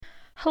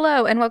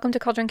Hello, and welcome to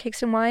Cauldron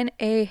Cakes and Wine,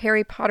 a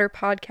Harry Potter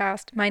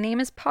podcast. My name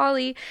is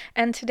Polly,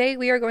 and today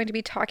we are going to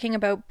be talking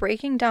about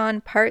Breaking Dawn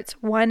Parts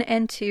 1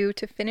 and 2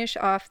 to finish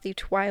off the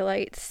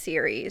Twilight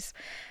series.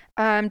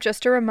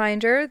 Just a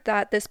reminder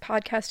that this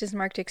podcast is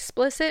marked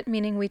explicit,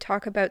 meaning we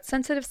talk about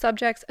sensitive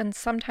subjects and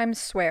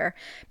sometimes swear.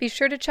 Be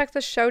sure to check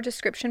the show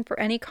description for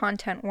any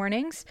content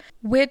warnings,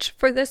 which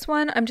for this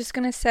one, I'm just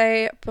going to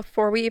say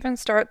before we even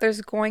start,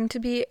 there's going to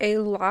be a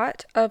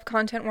lot of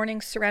content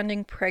warnings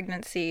surrounding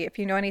pregnancy. If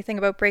you know anything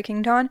about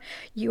Breaking Dawn,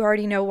 you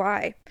already know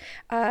why.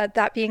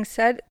 That being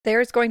said,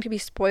 there's going to be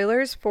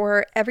spoilers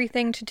for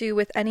everything to do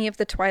with any of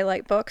the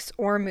Twilight books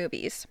or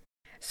movies.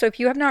 So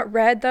if you have not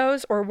read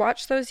those or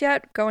watched those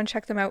yet, go and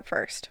check them out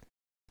first.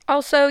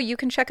 Also, you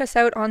can check us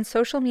out on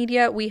social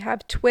media. We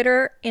have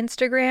Twitter,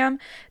 Instagram,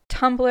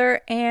 Tumblr,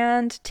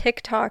 and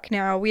TikTok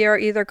now. We are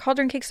either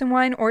Cauldron Cakes and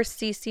Wine or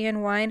CC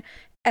and Wine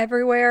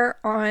everywhere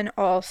on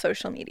all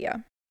social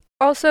media.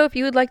 Also, if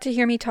you would like to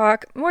hear me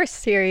talk more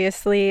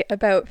seriously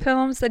about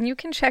films, then you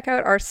can check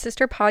out our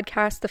sister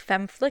podcast, the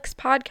FemFlix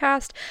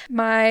podcast.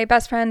 My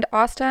best friend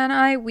Asta and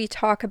I, we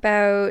talk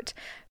about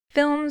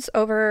films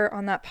over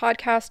on that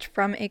podcast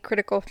from a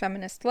critical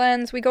feminist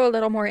lens. We go a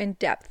little more in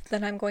depth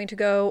than I'm going to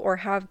go or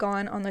have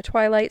gone on the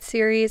Twilight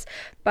series,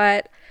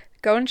 but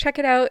go and check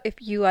it out if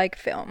you like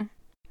film.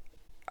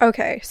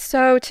 Okay,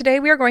 so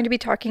today we are going to be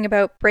talking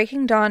about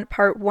Breaking Dawn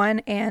Part 1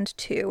 and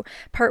 2.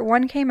 Part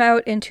 1 came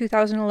out in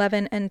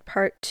 2011 and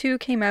Part 2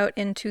 came out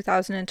in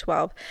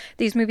 2012.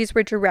 These movies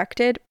were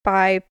directed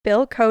by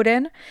Bill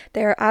Coden.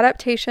 They are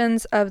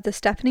adaptations of the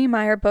Stephenie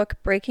Meyer book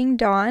Breaking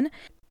Dawn.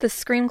 The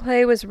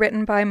screenplay was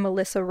written by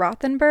Melissa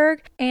Rothenberg,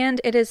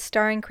 and it is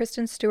starring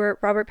Kristen Stewart,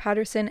 Robert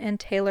Pattinson, and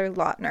Taylor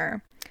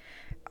Lautner.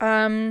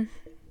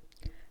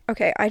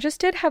 Okay, I just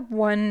did have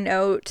one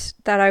note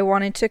that I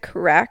wanted to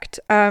correct.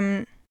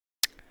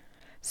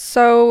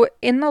 So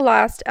in the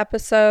last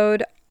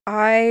episode,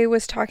 I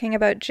was talking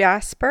about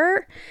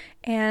Jasper,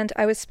 and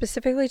I was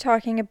specifically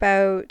talking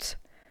about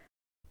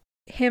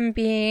him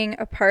being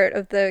a part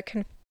of the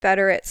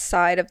Confederate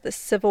side of the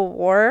Civil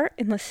War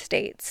in the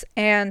States,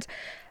 and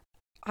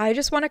I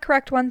just want to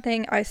correct one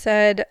thing. I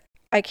said,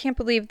 I can't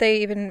believe they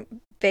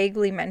even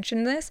vaguely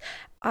mentioned this.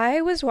 I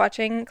was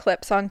watching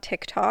clips on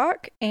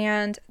TikTok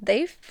and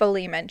they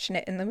fully mention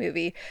it in the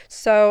movie.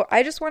 So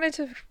I just wanted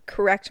to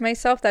correct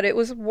myself that it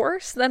was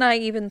worse than I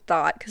even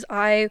thought because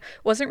I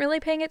wasn't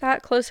really paying it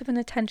that close of an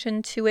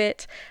attention to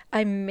it.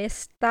 I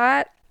missed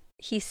that.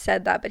 He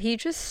said that, but he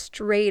just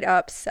straight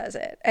up says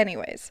it.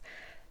 Anyways,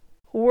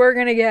 we're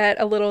going to get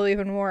a little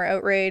even more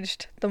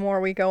outraged the more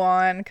we go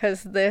on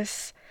because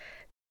this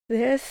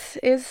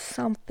is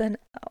something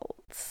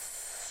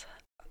else.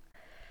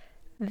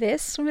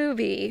 This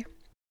movie,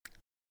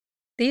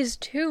 these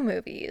two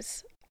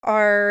movies,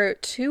 are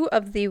two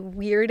of the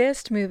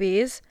weirdest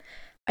movies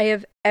I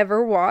have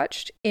ever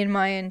watched in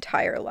my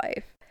entire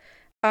life.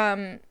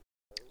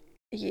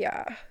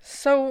 Yeah.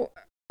 So,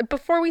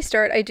 before we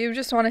start, I do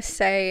just want to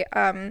say,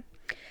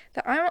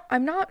 that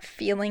I'm not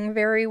feeling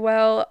very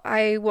well.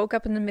 I woke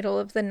up in the middle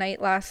of the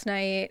night last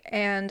night,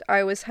 and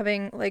I was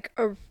having, like,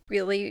 a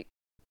really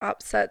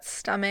upset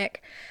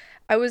stomach.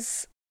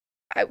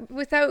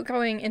 Without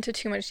going into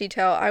too much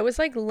detail, I was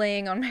like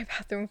laying on my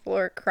bathroom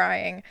floor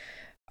crying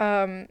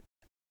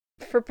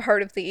for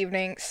part of the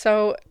evening.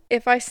 So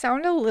if I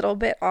sound a little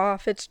bit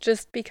off, it's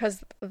just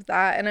because of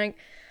that. And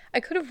I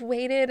could have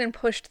waited and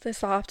pushed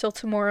this off till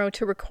tomorrow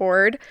to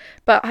record,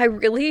 but I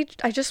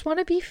just want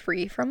to be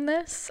free from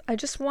this. I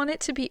just want it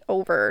to be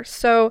over.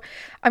 So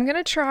I'm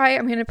going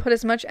to put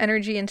as much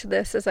energy into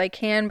this as I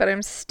can, but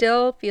I'm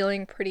still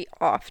feeling pretty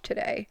off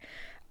today.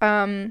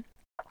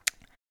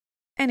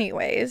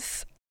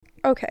 Anyways,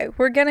 okay,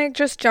 we're gonna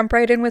just jump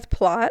right in with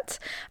plots.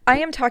 I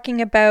am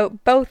talking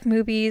about both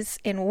movies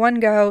in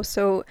one go,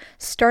 so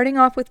starting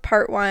off with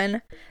part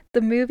 1,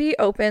 the movie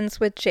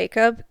opens with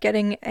Jacob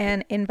getting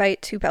an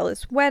invite to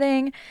Bella's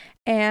wedding,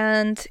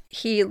 and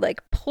he,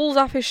 like, pulls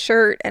off his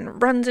shirt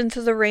and runs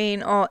into the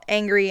rain all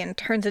angry and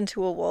turns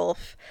into a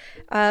wolf.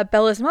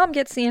 Bella's mom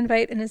gets the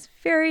invite and is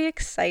very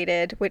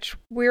excited, which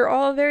we're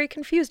all very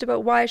confused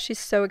about why she's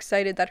so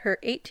excited that her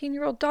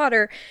 18-year-old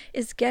daughter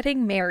is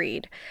getting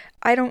married.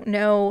 I don't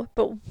know,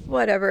 but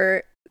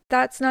whatever.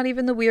 That's not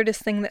even the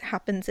weirdest thing that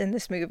happens in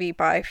this movie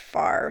by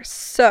far.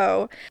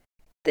 So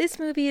this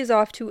movie is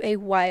off to a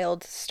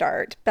wild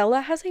start.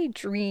 Bella has a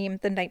dream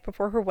the night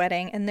before her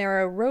wedding, and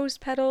there are rose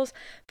petals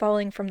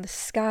falling from the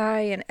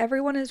sky, and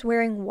everyone is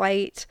wearing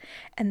white,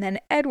 and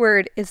then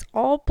Edward is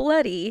all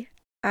bloody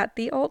at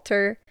the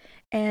altar,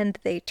 and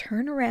they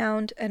turn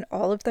around, and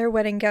all of their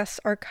wedding guests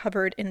are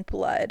covered in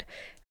blood.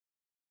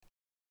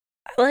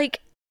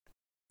 Like,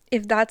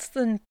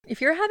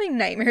 if you're having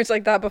nightmares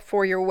like that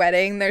before your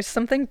wedding, there's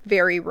something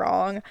very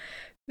wrong.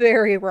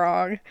 Very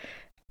wrong.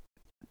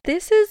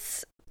 This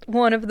is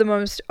one of the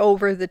most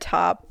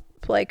over-the-top,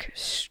 like,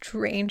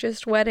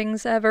 strangest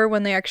weddings ever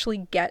when they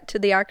actually get to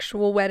the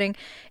actual wedding.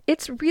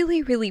 It's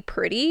really, really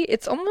pretty.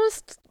 It's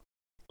almost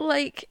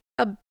like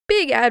a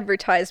big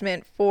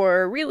advertisement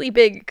for really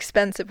big,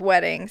 expensive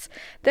weddings.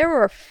 There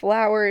are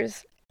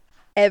flowers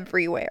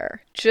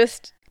everywhere.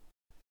 Just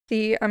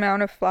the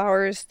amount of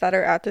flowers that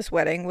are at this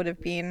wedding would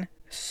have been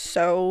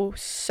so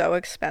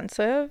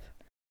expensive.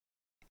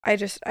 I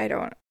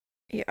don't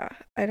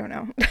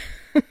know.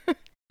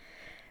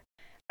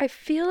 I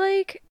feel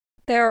like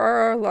there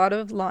are a lot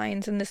of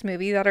lines in this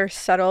movie that are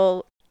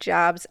subtle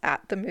jabs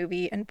at the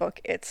movie and book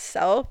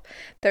itself.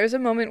 There's a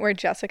moment where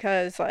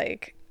Jessica is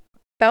like,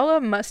 Bella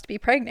must be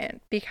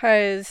pregnant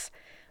because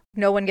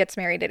no one gets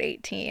married at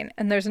 18.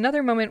 And there's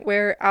another moment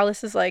where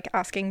Alice is like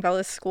asking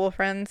Bella's school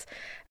friends,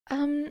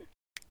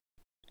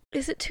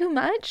 is it too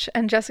much?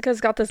 And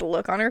Jessica's got this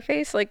look on her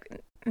face, like,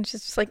 and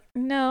she's just like,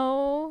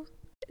 no,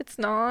 it's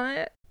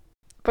not.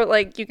 But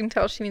like, you can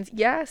tell she means,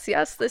 yes,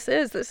 this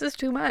is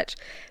too much.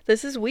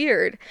 This is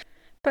weird.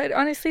 But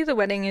honestly, the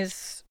wedding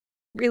is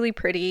really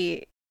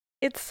pretty.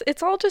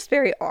 It's all just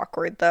very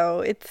awkward,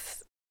 though.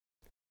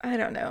 I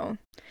don't know.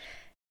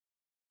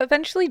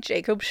 Eventually,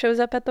 Jacob shows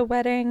up at the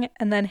wedding,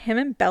 and then him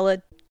and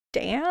Bella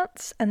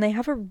dance, and they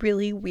have a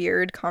really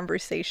weird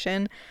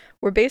conversation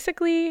where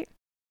basically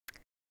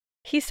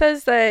he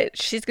says that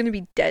she's going to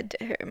be dead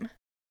to him.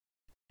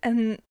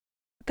 And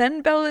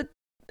then Bella,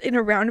 in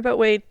a roundabout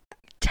way,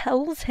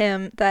 tells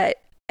him that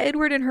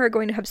Edward and her are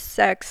going to have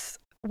sex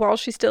while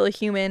she's still a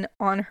human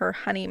on her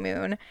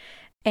honeymoon.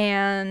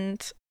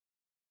 And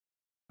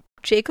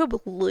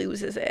Jacob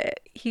loses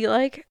it. He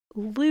like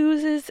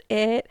loses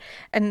it,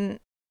 and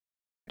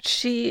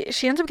she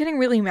ends up getting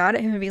really mad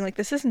at him and being like,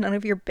 this is none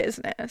of your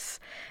business.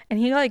 And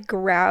he like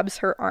grabs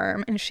her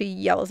arm and she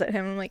yells at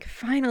him. I'm like,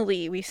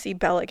 finally we see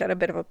Bella get a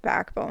bit of a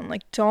backbone.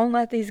 Like, don't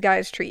let these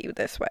guys treat you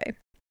this way.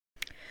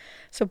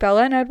 So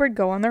Bella and Edward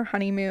go on their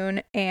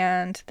honeymoon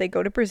and they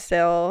go to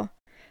Brazil.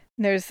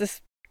 And there's this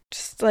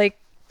just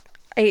like,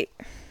 I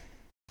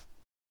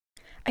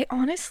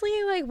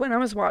honestly, like, when I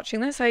was watching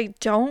this, I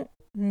don't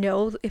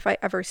know if I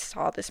ever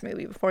saw this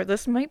movie before.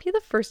 This might be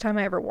the first time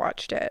I ever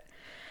watched it.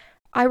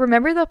 I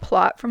remember the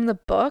plot from the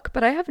book,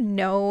 but I have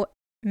no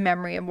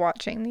memory of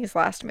watching these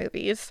last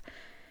movies.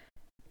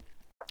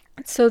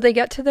 So they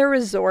get to their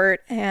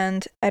resort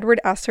and Edward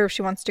asks her if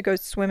she wants to go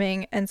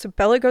swimming, and so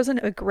Bella goes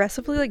and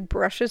aggressively like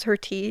brushes her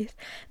teeth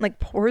and like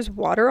pours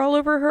water all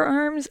over her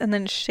arms and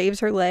then shaves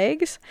her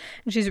legs,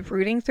 and she's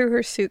rooting through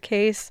her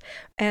suitcase,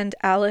 and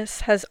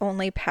Alice has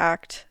only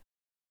packed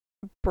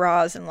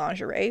bras and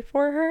lingerie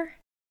for her.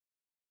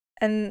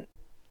 And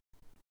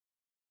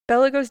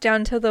Bella goes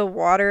down to the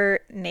water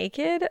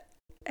naked,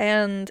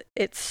 and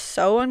it's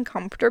so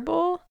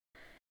uncomfortable.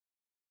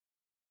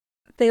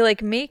 They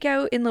like make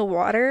out in the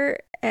water,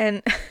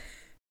 and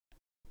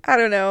I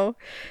don't know.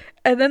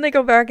 And then they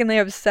go back and they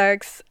have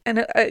sex,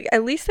 and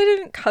at least they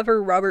didn't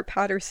cover Robert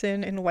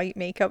Pattinson in white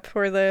makeup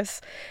for this.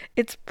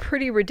 It's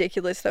pretty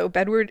ridiculous though.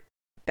 Edward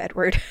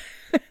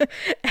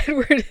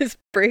Edward is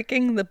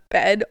breaking the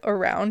bed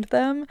around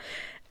them.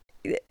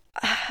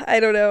 I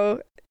don't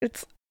know.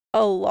 It's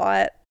a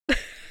lot.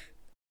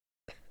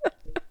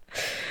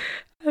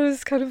 I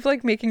was kind of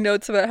like making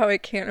notes about how I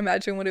can't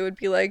imagine what it would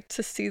be like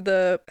to see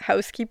the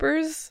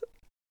housekeepers'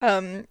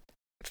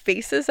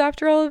 faces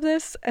after all of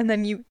this, and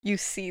then you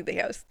see the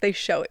house. They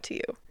show it to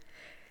you.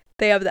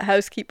 They have the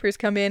housekeepers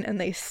come in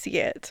and they see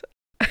it.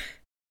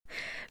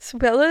 So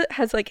Bella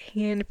has like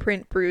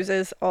handprint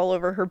bruises all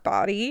over her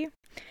body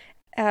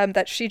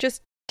that she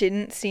just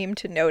didn't seem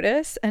to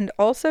notice, and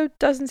also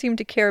doesn't seem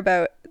to care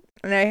about.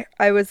 And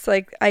I was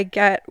like, I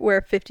get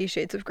where 50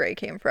 Shades of Grey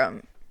came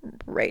from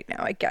right now.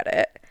 I get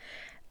it.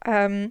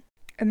 And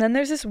then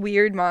there's this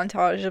weird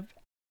montage of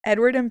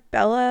Edward and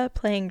Bella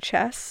playing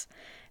chess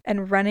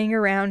and running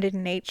around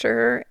in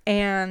nature,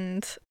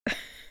 and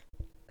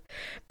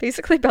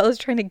basically Bella's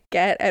trying to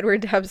get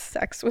Edward to have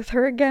sex with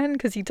her again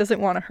because he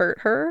doesn't want to hurt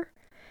her.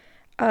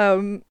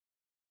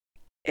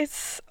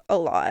 It's a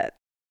lot.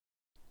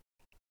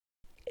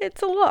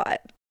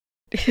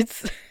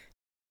 It's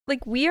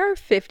like, we are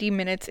 50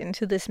 minutes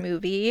into this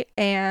movie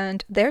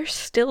and they're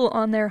still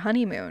on their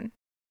honeymoon.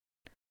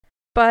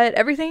 But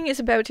everything is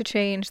about to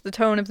change. The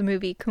tone of the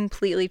movie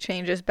completely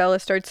changes. Bella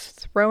starts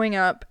throwing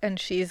up and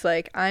she's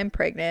like, I'm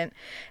pregnant.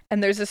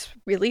 And there's this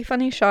really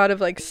funny shot of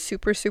like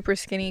super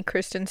skinny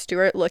Kristen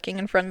Stewart looking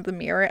in front of the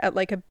mirror at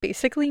like a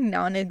basically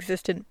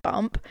non-existent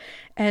bump.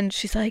 And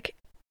she's like,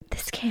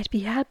 this can't be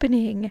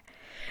happening.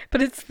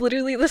 But it's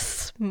literally the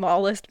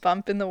smallest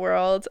bump in the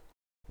world.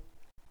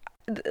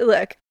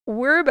 Look,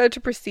 we're about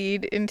to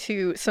proceed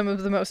into some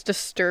of the most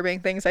disturbing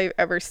things I've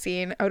ever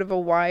seen out of a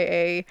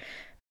YA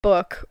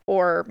book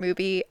or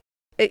movie.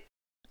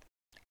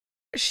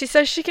 She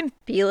says she can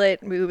feel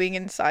it moving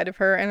inside of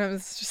her, and I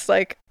was just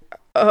like,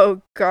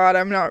 oh god,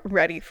 I'm not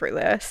ready for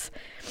this.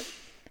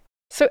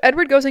 So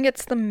Edward goes and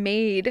gets the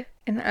maid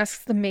and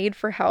asks the maid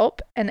for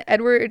help, and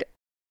Edward,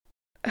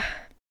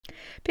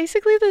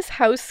 basically this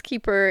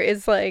housekeeper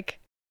is like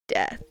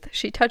death.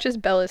 She touches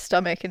Bella's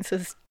stomach and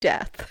says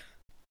death.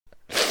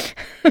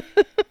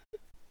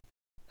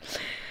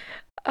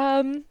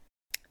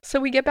 So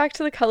we get back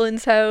to the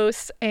Cullens'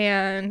 house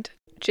and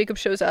Jacob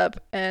shows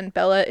up and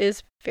Bella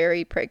is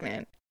very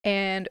pregnant.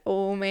 And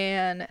oh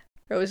man,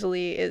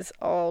 Rosalie is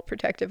all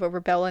protective over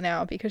Bella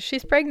now because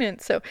she's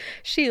pregnant, so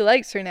she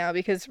likes her now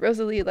because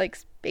Rosalie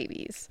likes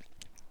babies.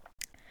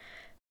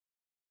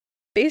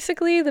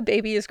 Basically, the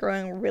baby is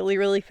growing really,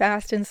 really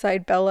fast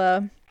inside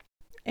Bella,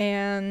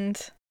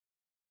 and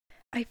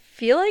I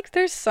feel like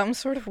there's some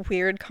sort of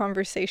weird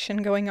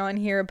conversation going on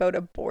here about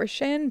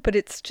abortion, but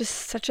it's just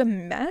such a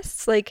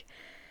mess. Like,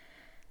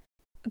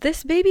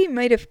 this baby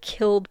might have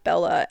killed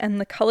Bella,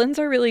 and the Cullens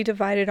are really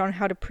divided on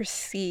how to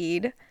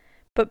proceed,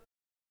 but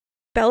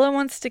Bella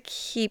wants to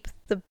keep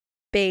the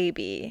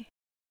baby,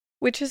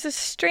 which is a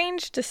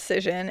strange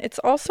decision. It's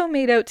also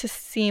made out to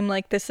seem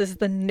like this is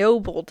the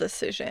noble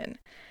decision.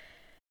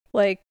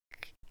 Like,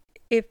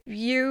 if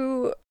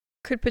you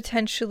could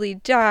potentially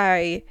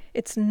die,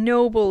 it's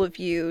noble of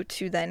you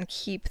to then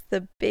keep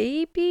the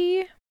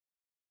baby.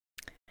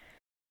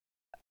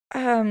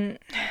 I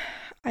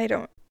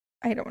don't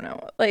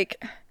know.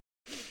 Like,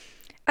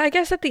 I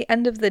guess at the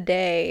end of the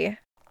day,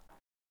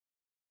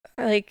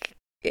 like,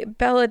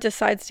 Bella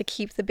decides to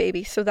keep the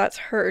baby, so that's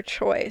her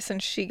choice,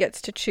 and she gets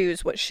to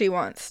choose what she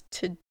wants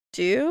to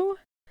do.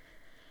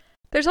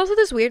 There's also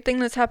this weird thing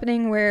that's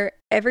happening where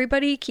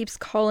everybody keeps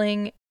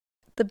calling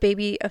the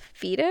baby a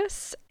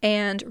fetus,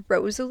 and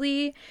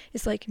Rosalie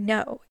is like,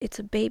 no, it's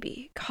a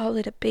baby, call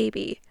it a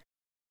baby.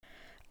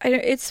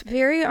 It's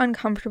very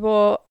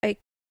uncomfortable.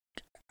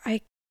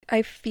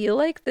 I feel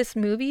like this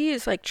movie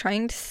is like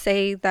trying to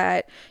say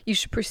that you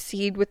should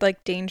proceed with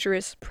like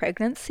dangerous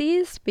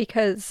pregnancies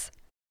because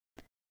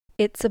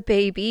it's a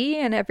baby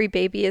and every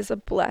baby is a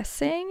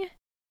blessing.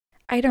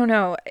 I don't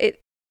know.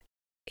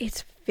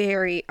 It's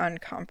very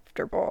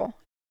uncomfortable.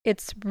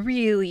 It's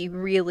really,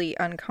 really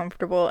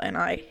uncomfortable, and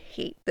I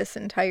hate this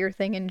entire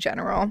thing in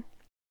general.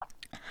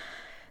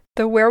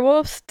 The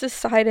werewolves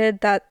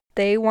decided that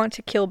they want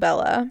to kill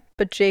Bella,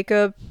 but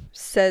Jacob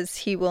says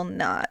he will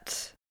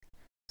not.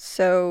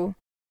 So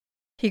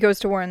he goes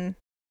to warn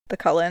the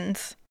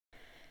Cullens.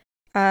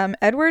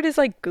 Edward is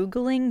like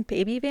Googling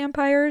baby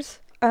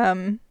vampires,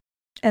 and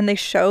they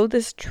show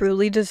this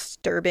truly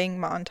disturbing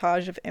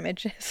montage of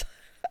images.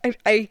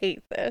 I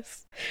hate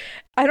this.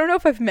 I don't know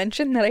if I've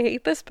mentioned that I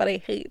hate this, but I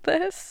hate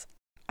this.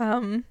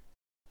 Have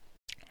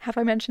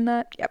I mentioned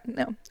that? Yep,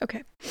 no.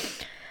 Okay.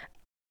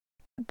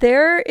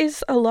 There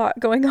is a lot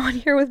going on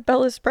here with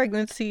Bella's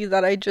pregnancy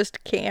that I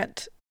just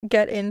can't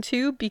get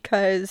into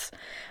because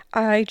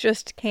I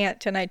just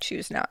can't and I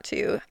choose not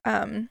to.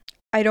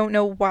 I don't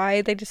know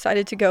why they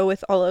decided to go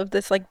with all of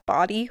this like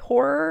body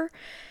horror.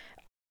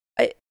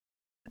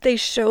 They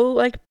show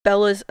like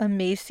Bella's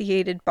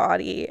emaciated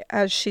body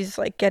as she's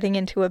like getting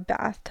into a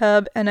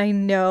bathtub, and I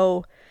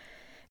know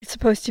it's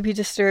supposed to be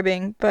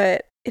disturbing,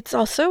 but it's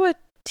also a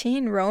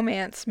teen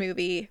romance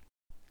movie,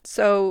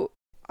 so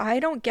I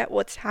don't get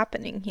what's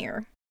happening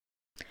here.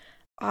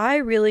 I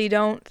really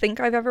don't think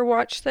I've ever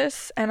watched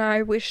this, and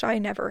I wish I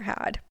never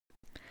had.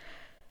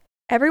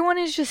 Everyone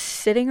is just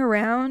sitting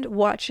around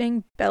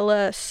watching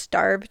Bella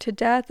starve to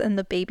death and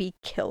the baby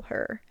kill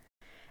her.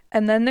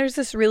 And then there's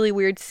this really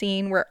weird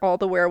scene where all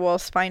the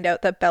werewolves find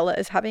out that Bella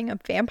is having a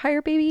vampire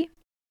baby.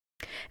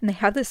 And they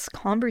have this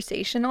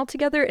conversation all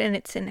together, and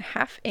it's in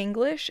half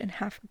English and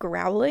half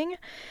growling.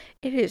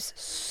 It is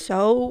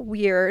so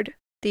weird.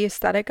 The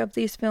aesthetic of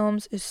these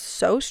films is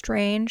so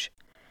strange.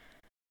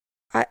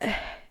 I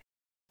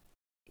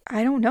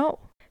don't know.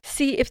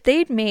 See, if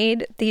they'd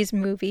made these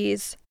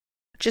movies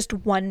just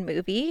one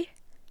movie,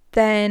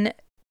 then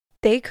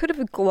they could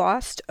have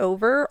glossed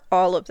over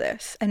all of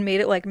this and made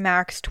it like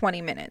max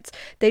 20 minutes.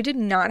 They did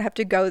not have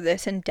to go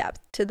this in depth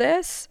to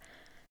this.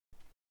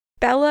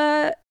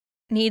 Bella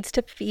needs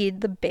to feed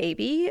the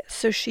baby,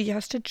 so she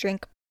has to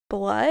drink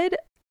blood.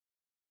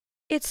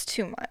 It's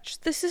too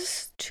much. This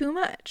is too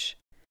much.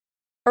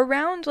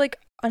 Around like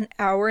an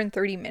hour and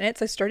 30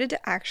 minutes, I started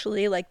to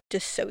actually like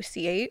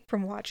dissociate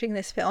from watching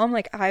this film.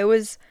 Like I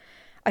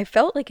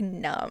felt like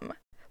numb.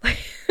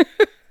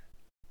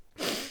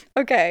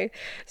 Okay,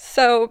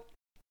 so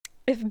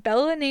if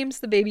Bella names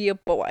the baby a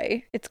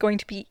boy, it's going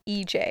to be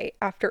EJ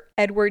after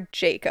Edward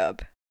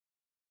Jacob.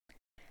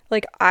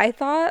 Like, I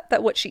thought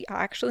that what she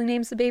actually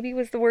names the baby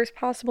was the worst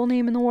possible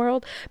name in the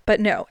world, but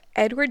no,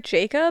 Edward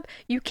Jacob,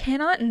 you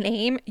cannot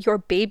name your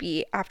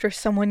baby after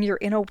someone you're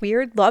in a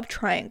weird love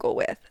triangle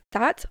with.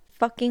 That's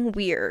fucking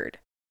weird.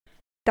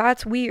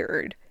 That's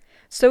weird.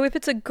 So if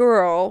it's a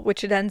girl,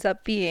 which it ends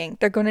up being,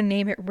 they're going to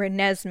name it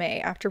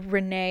Renesmee after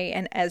Renee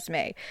and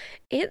Esme.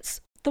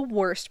 It's the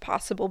worst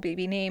possible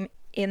baby name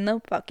in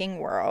the fucking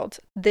world.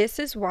 This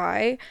is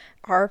why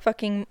our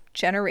fucking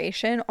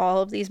generation,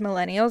 all of these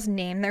millennials,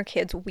 name their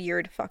kids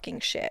weird fucking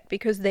shit,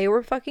 because they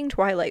were fucking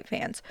Twilight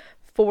fans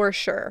for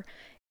sure.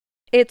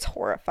 It's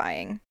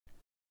horrifying.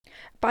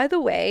 By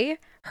the way,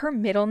 her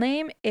middle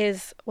name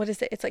is, what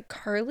is it? It's like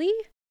Carly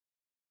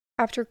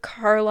after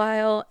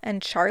Carlisle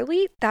and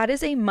Charlie. That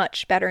is a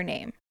much better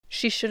name.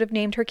 She should have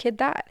named her kid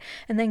that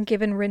and then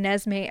given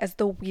Renesmee as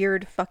the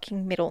weird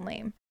fucking middle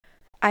name.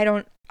 I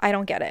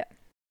don't get it.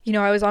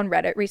 I was on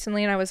Reddit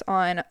recently and I was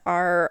on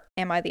our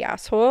Am I the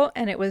Asshole?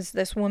 And it was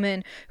this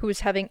woman who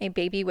was having a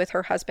baby with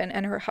her husband,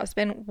 and her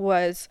husband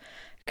was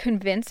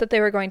convinced that they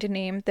were going to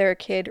name their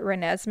kid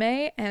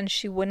Renesmee, and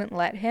she wouldn't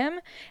let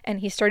him. And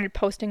he started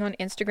posting on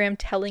Instagram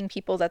telling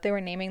people that they were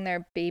naming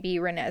their baby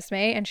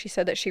Renesmee, and she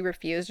said that she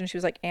refused, and she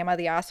was like, Am I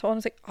the asshole? And I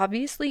was like,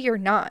 obviously you're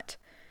not.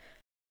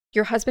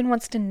 Your husband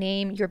wants to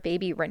name your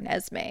baby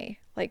Renesmee.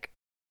 Like,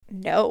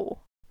 no.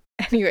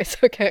 Anyways,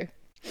 okay.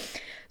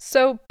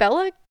 So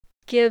Bella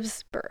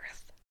gives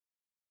birth.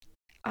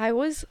 I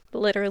was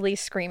literally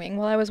screaming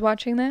while I was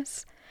watching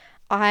this.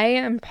 I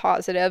am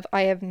positive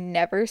I have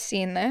never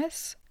seen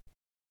this.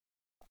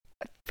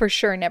 For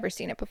sure, never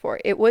seen it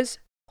before. It was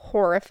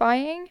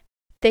horrifying.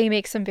 They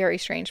make some very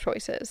strange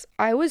choices.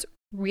 I was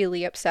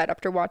really upset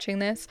after watching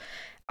this.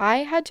 I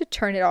had to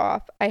turn it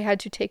off. I had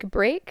to take a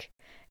break.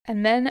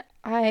 And then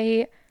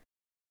I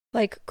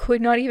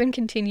could not even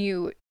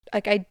continue.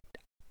 I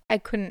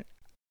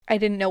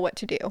didn't know what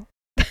to do.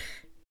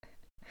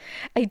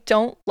 I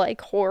don't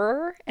like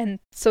horror, and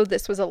so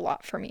this was a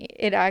lot for me.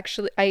 It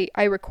actually,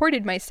 I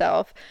recorded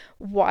myself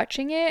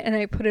watching it, and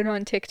I put it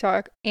on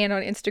TikTok and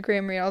on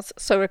Instagram Reels,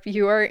 so if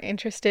you are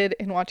interested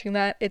in watching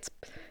that, it's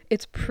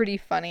pretty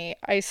funny.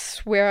 I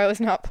swear I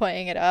was not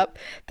playing it up.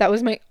 That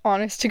was my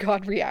honest to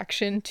God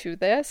reaction to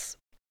this.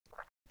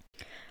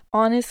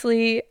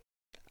 Honestly,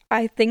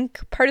 I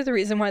think part of the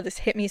reason why this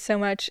hit me so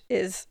much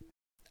is,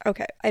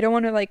 okay, I don't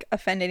want to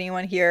offend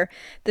anyone here.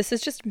 This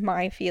is just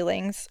my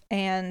feelings,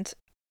 and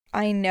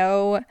I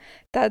know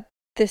that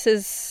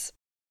there's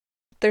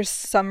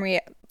some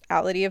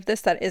reality of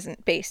this that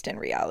isn't based in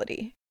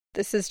reality.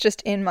 This is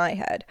just in my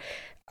head.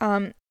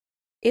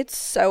 It's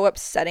so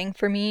upsetting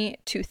for me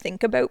to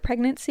think about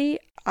pregnancy.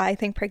 I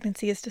think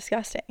pregnancy is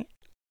disgusting.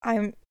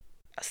 I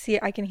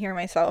can hear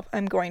myself.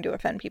 I'm going to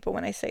offend people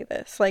when I say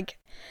this.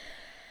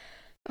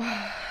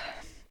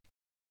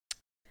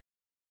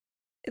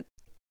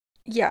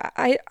 Yeah,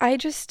 I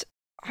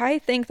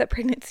think that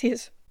pregnancy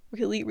is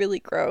really, really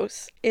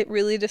gross. It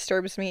really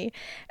disturbs me.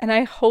 And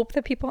I hope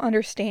that people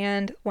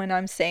understand when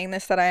I'm saying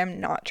this that I am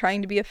not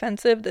trying to be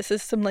offensive. This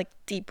is some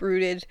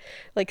deep-rooted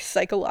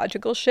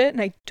psychological shit,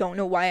 and I don't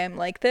know why I'm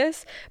like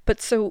this. But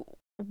so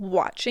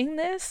watching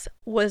this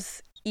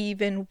was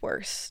even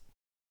worse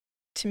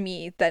to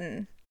me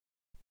than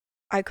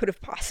I could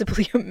have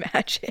possibly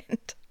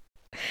imagined.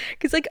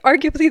 Because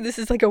arguably this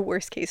is a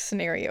worst case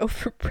scenario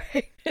for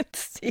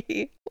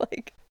pregnancy.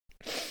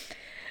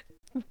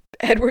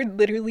 Edward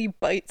literally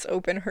bites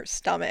open her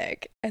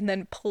stomach and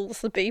then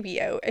pulls the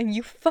baby out, and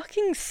you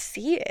fucking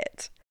see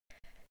it.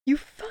 You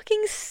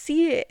fucking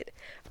see it.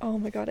 Oh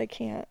my god, I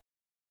can't.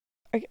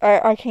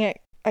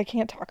 I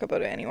can't talk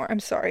about it anymore. I'm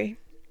sorry.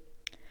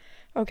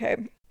 Okay.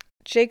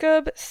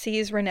 Jacob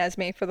sees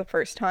Renesmee for the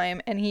first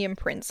time, and he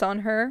imprints on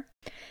her.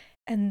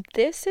 And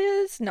this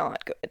is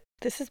not good.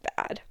 This is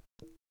bad.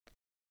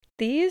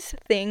 These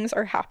things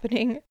are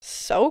happening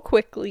so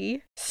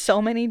quickly.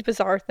 So many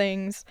bizarre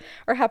things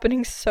are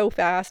happening so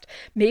fast.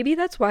 Maybe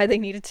that's why they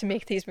needed to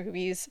make these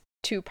movies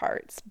 2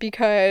 parts,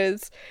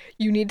 because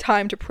you need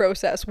time to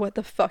process what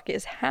the fuck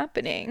is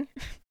happening.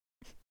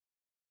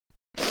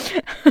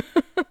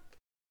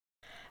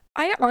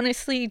 I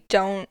honestly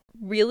don't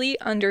really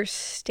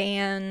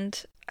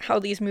understand how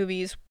these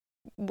movies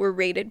were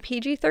rated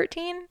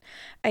PG-13.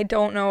 I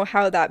don't know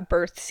how that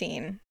birth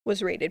scene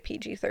was rated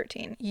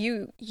PG-13.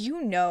 You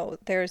know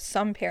there's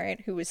some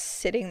parent who was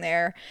sitting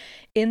there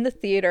in the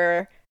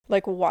theater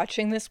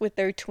watching this with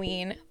their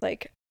tween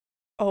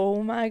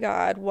oh my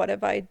god, what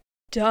have I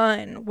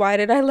done? Why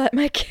did I let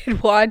my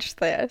kid watch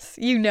this?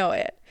 You know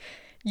it.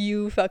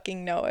 You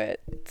fucking know it.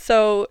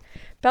 So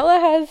Bella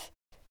has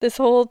this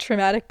whole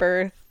traumatic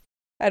birth.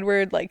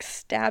 Edward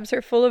stabs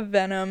her full of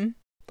venom,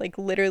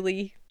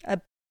 literally a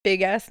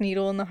big ass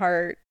needle in the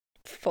heart,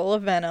 full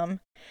of venom,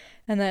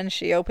 and then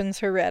she opens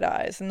her red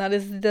eyes, and that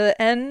is the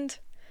end.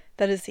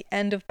 That is the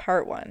end of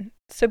part 1.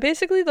 So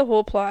basically the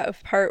whole plot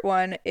of part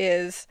 1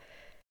 is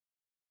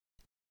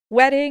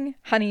wedding,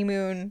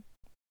 honeymoon,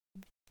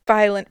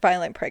 violent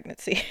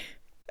pregnancy.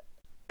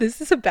 This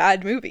is a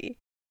bad movie.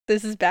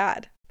 This is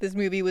bad. This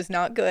movie was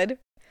not good.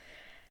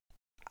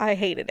 I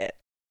hated it.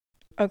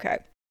 Okay,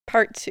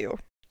 part 2.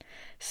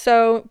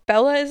 So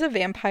Bella is a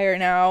vampire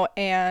now,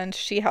 and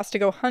she has to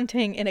go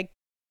hunting in a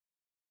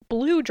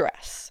blue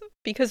dress,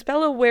 because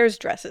Bella wears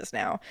dresses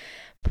now.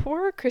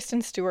 Poor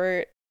Kristen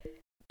Stewart.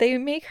 They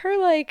make her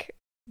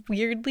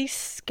weirdly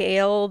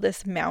scale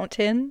this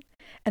mountain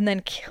and then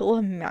kill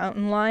a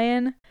mountain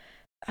lion.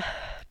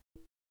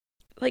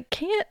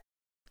 Can't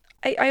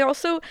I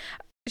also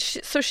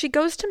so she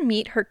goes to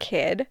meet her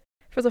kid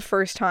for the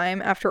first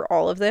time after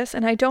all of this,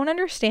 and I don't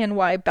understand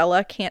why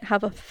Bella can't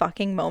have a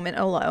fucking moment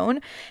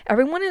alone.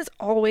 Everyone is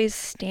always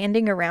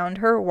standing around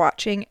her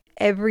watching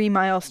every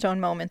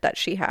milestone moment that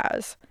she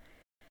has.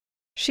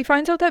 She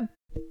finds out that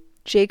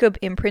Jacob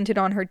imprinted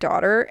on her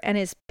daughter and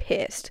is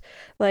pissed.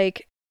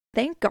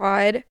 Thank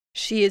God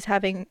she is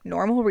having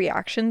normal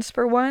reactions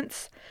for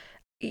once.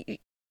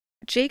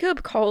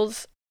 Jacob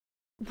calls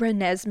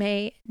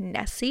Renesmee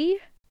Nessie.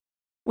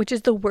 which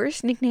is the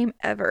worst nickname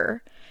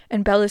ever.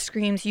 And Bella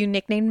screams, "You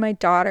nicknamed my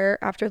daughter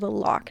after the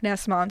Loch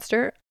Ness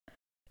Monster."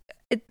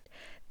 It,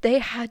 they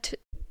had to,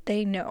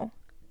 they know.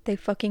 They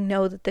fucking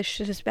know that this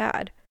shit is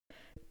bad.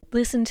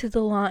 Listen to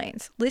the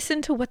lines.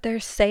 Listen to what they're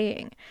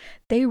saying.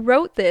 They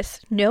wrote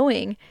this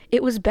knowing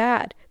it was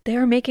bad. They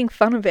are making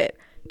fun of it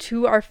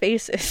to our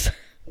faces.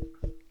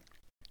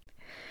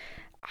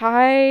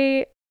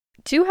 I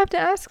do have to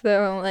ask,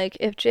 though, like,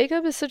 if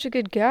Jacob is such a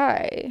good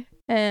guy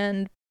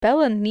and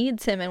Bella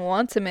needs him and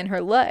wants him in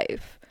her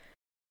life,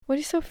 what are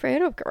you so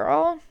afraid of,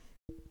 girl?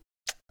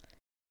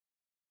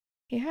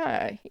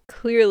 Yeah, you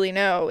clearly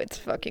know it's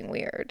fucking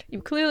weird.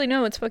 You clearly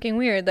know it's fucking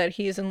weird that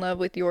he's in love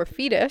with your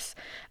fetus.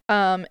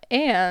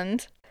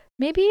 And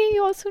maybe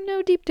you also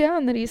know deep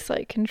down that he's,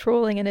 like,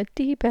 controlling in a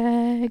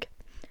D-bag.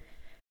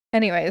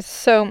 Anyways,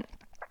 so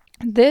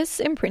this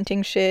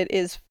imprinting shit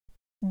is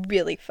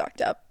really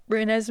fucked up.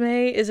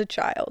 Renesmee is a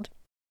child.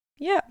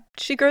 Yeah,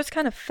 she grows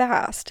kind of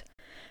fast,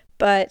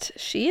 but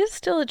she is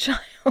still a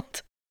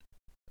child.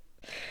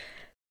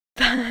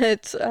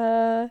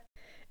 That,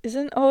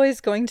 isn't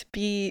always going to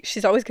be,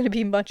 she's always going to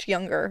be much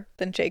younger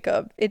than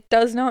Jacob. It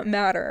does not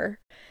matter.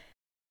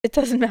 It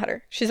doesn't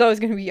matter. She's always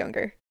going to be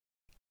younger.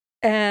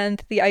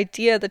 And the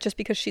idea that just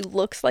because she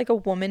looks like a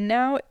woman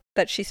now,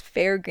 that she's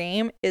fair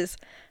game is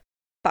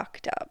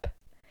fucked up.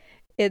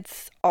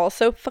 It's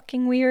also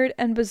fucking weird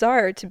and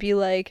bizarre to be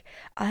like,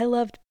 I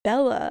loved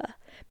Bella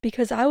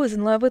because I was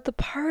in love with the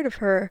part of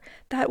her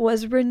that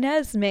was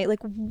Renesmee.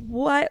 Like,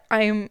 what?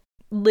 I'm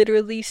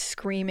literally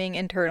screaming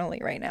internally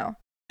right now.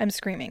 I'm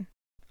screaming.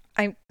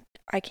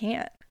 I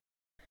can't.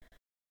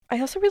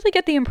 I also really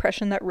get the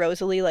impression that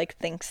Rosalie, like,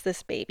 thinks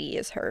this baby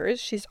is hers.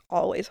 She's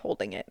always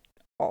holding it.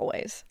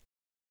 Always.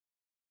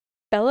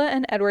 Bella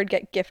and Edward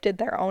get gifted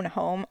their own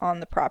home on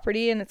the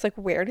property, and it's like,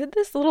 where did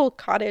this little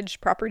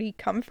cottage property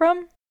come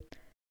from?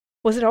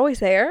 Was it always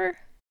there?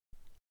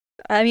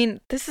 I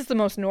mean, this is the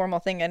most normal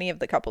thing any of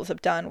the couples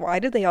have done. Why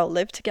did they all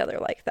live together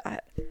like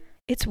that?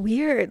 It's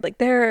weird. Like,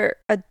 they're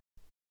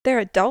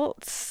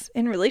adults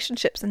in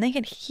relationships, and they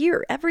can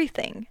hear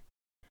everything.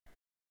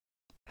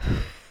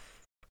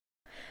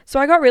 So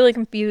I got really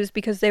confused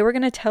because they were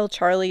going to tell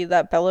Charlie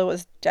that Bella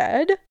was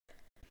dead.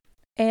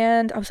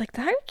 And I was like,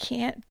 that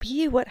can't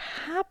be what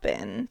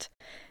happened.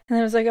 And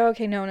I was like, oh,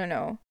 okay,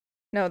 no.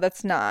 No,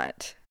 that's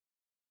not.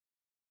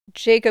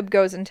 Jacob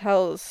goes and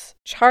tells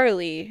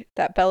Charlie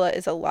that Bella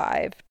is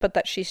alive, but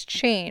that she's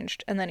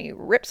changed. And then he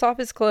rips off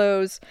his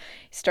clothes,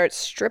 he starts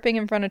stripping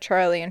in front of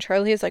Charlie, and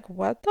Charlie is like,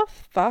 what the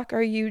fuck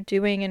are you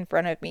doing in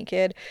front of me,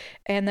 kid?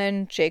 And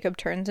then Jacob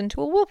turns into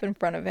a wolf in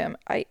front of him.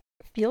 I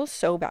feel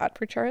so bad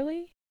for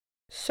Charlie.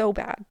 So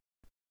bad.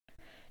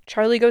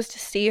 Charlie goes to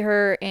see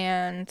her,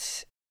 and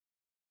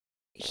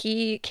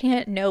he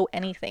can't know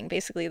anything,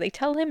 basically. They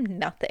tell him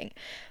nothing.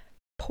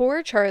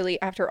 Poor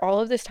Charlie, after all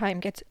of this time,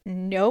 gets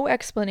no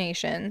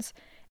explanations,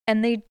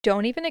 and they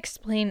don't even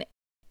explain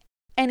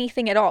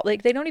anything at all.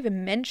 Like, they don't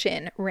even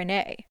mention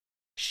Renee.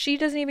 She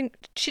doesn't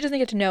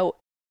get to know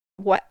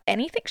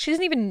anything. She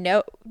doesn't even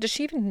know. Does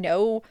she even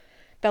know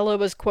Bella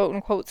was quote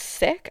unquote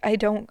sick? I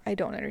don't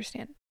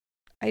understand.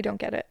 I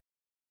don't get it.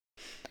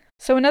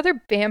 So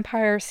another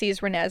vampire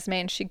sees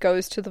Renesmee, and she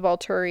goes to the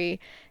Volturi,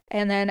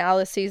 and then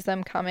Alice sees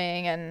them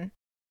coming, and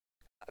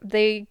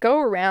they go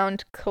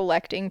around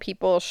collecting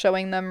people,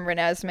 showing them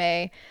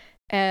Renesmee,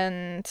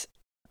 and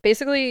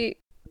basically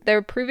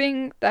they're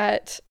proving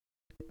that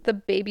the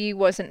baby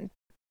wasn't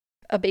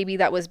a baby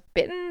that was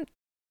bitten.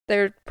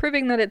 They're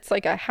proving that it's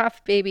like a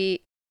half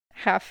baby,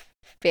 half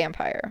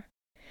vampire,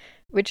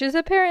 which is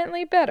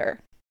apparently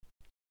better.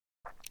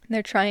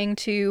 They're trying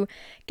to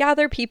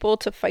gather people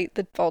to fight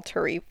the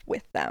Volturi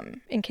with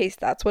them, in case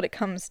that's what it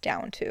comes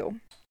down to.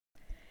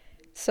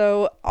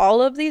 So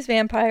all of these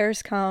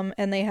vampires come,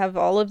 and they have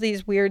all of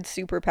these weird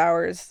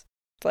superpowers.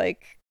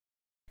 Like,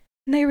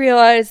 they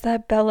realize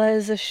that Bella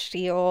is a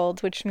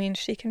shield, which means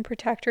she can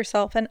protect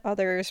herself and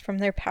others from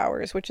their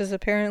powers, which is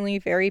apparently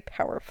very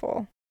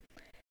powerful.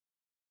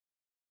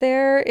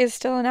 There is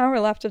still an hour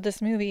left of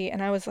this movie,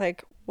 and I was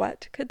like,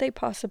 what could they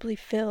possibly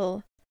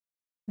fill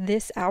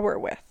this hour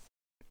with?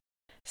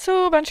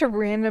 So a bunch of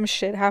random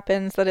shit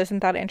happens that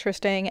isn't that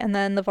interesting, and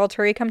then the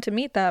Volturi come to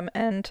meet them,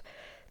 and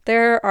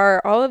there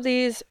are all of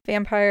these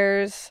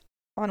vampires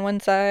on one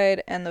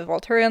side and the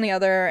Volturi on the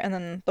other, and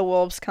then the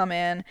wolves come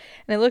in,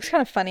 and it looks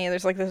kind of funny.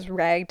 There's like this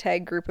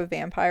ragtag group of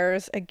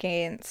vampires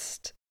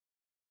against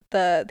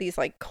these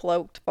like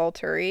cloaked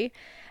Volturi.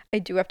 I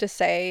do have to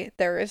say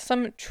there is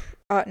some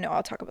no,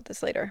 I'll talk about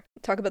this later.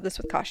 I'll talk about this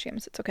with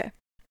costumes. It's okay.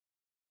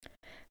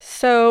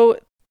 So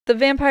the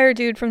vampire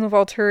dude from the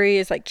Volturi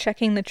is like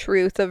checking the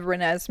truth of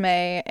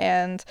Renesmee,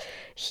 and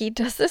he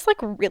does this like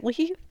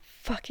really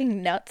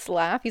fucking nuts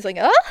laugh. He's like,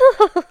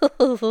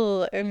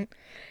 oh, and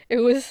it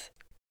was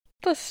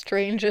the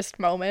strangest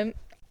moment.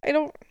 I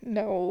don't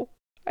know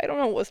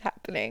what's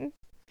happening.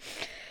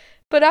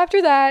 But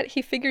after that,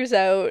 he figures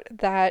out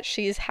that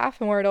she's half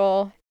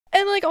immortal,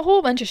 and like a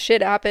whole bunch of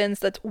shit happens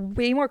that's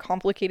way more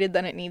complicated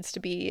than it needs to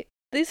be.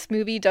 this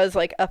movie does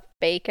like a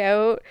fake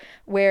out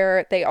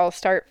where they all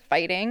start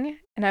fighting,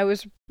 and I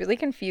was really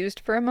confused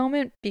for a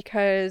moment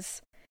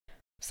because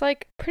it's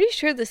like pretty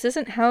sure this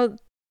isn't how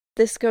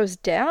this goes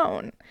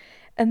down.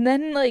 And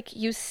then like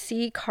you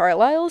see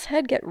Carlisle's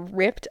head get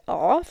ripped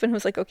off and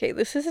was like, okay,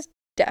 this is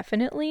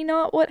definitely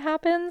not what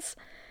happens.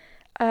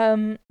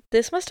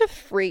 This must have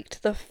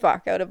freaked the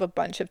fuck out of a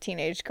bunch of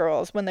teenage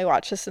girls when they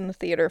watched this in the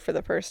theater for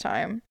the first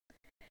time.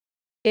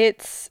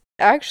 It's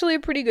actually a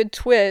pretty good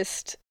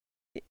twist,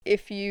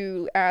 if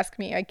you ask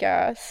me, I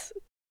guess.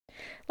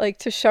 Like,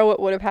 to show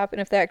what would have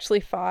happened if they actually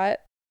fought.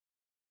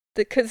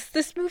 Because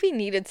this movie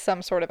needed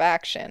some sort of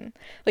action.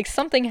 Like,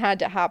 something had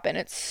to happen.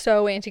 It's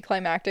so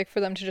anticlimactic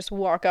for them to just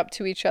walk up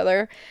to each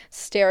other,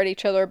 stare at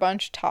each other a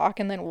bunch, talk,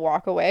 and then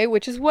walk away,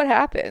 which is what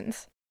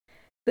happens.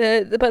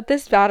 But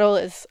this battle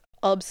is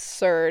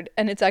absurd,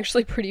 and it's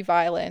actually pretty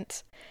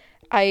violent.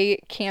 I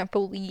can't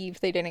believe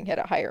they didn't get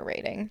a higher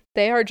rating.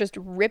 They are just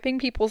ripping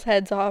people's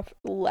heads off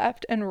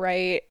left and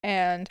right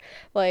and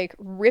like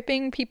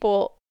ripping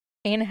people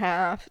in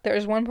half.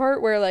 There's one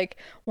part where like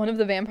one of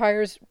the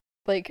vampires,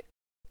 like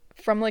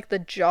from like the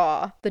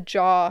jaw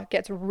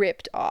gets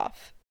ripped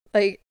off.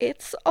 Like,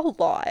 it's a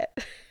lot.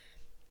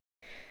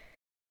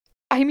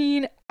 I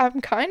mean, I'm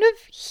kind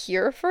of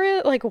here for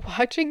it. Like,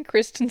 watching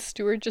Kristen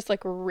Stewart just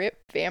like rip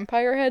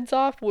vampire heads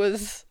off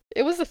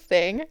it was a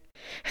thing.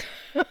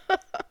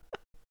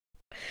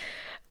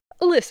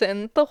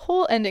 Listen, the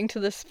whole ending to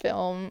this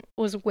film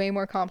was way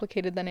more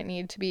complicated than it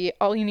needed to be.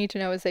 All you need to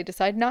know is they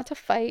decide not to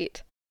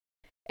fight.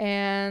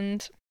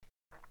 And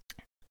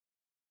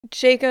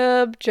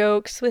Jacob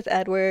jokes with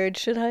Edward,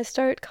 should I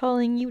start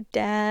calling you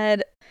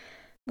Dad?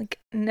 Like,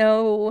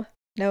 no,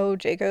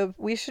 Jacob,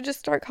 we should just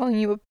start calling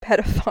you a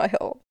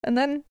pedophile. And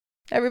then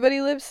everybody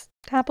lives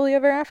happily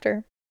ever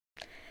after.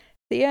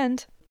 The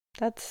end.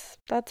 That's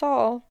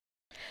all.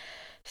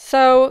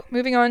 So,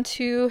 moving on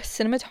to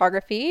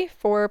cinematography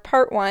for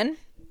part 1.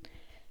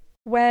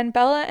 When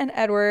Bella and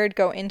Edward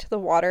go into the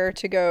water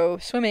to go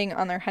swimming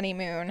on their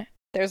honeymoon,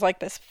 there's like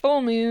this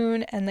full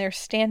moon and they're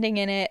standing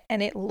in it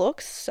and it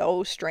looks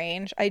so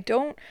strange. I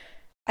don't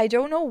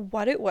know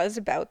what it was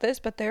about this,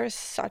 but there is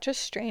such a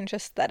strange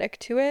aesthetic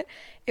to it.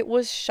 It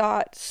was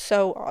shot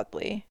so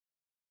oddly.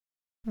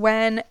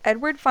 When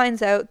Edward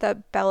finds out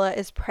that Bella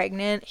is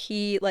pregnant,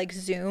 he like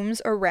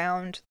zooms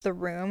around the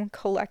room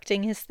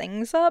collecting his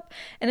things up,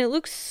 and it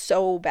looks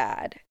so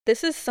bad.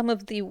 This is some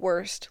of the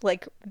worst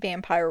like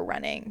vampire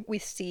running we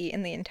see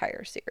in the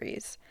entire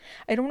series.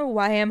 I don't know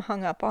why I'm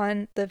hung up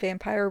on the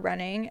vampire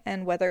running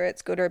and whether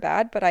it's good or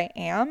bad, but I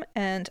am,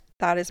 and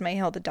that is my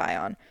hill to die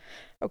on.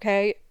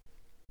 Okay?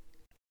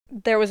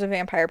 There was a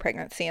vampire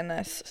pregnancy in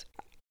this.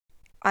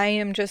 I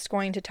am just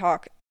going to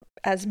talk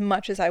as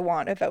much as I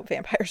want about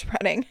vampires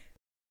running.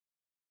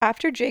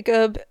 After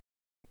Jacob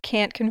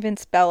can't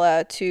convince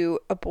Bella to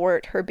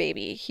abort her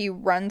baby, he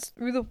runs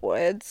through the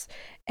woods,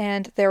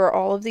 and there are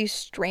all of these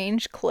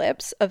strange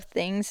clips of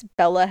things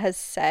Bella has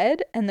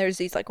said, and there's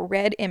these like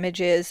red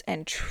images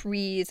and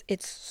trees.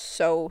 It's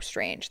so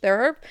strange.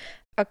 There are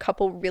a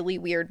couple really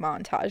weird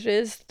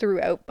montages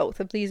throughout both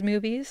of these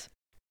movies.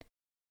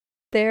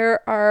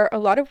 There are a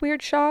lot of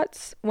weird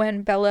shots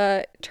when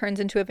Bella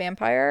turns into a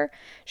vampire.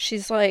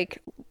 She's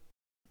like,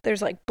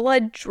 there's like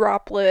blood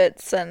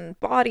droplets and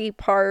body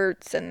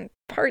parts and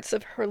parts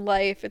of her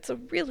life. It's a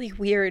really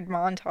weird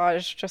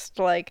montage, just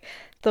like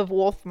the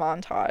wolf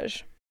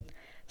montage.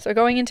 So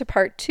going into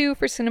part 2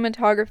 for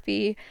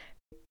cinematography,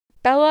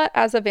 Bella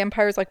as a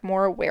vampire is like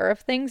more aware of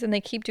things, and they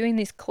keep doing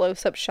these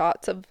close-up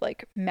shots of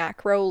like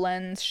macro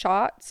lens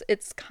shots.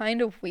 It's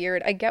kind of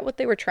weird. I get what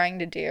they were trying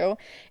to do.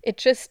 It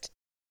just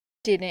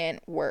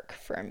didn't work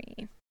for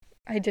me.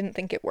 I didn't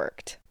think it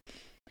worked.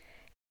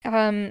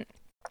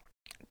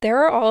 There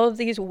are all of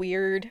these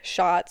weird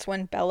shots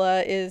when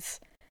Bella is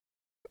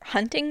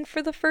hunting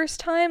for the first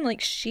time. Like,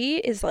 she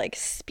is like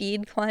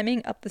speed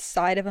climbing up the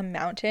side of a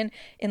mountain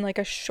in like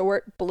a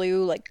short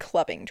blue like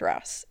clubbing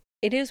dress.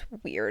 It is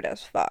weird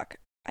as fuck.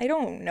 I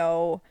don't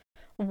know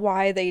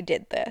why they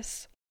did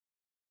this.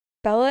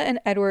 Bella and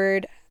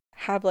Edward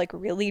have like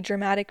really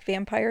dramatic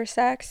vampire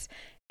sex,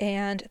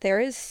 and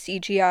there is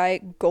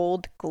CGI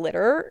gold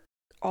glitter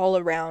all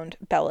around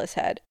Bella's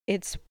head.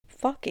 It's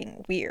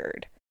fucking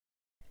weird.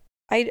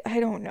 I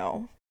don't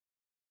know.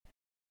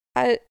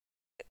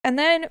 And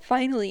then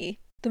finally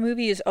the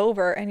movie is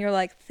over and you're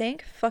like,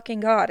 thank fucking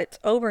God it's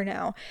over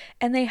now.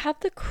 And they have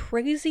the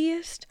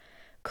craziest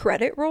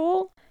credit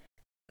roll.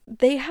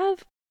 They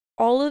have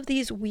all of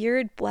these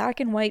weird black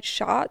and white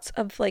shots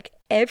of like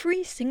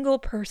every single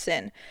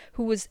person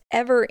who was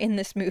ever in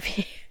this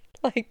movie.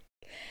 Like,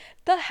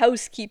 the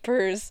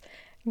housekeepers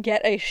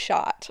get a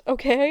shot,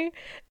 okay?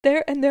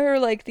 There are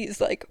like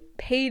these like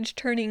page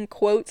turning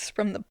quotes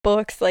from the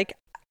books. Like,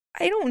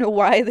 I don't know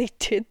why they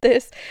did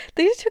this.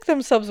 They just took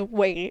themselves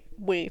way,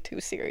 way too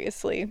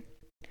seriously.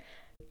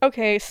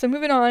 Okay, so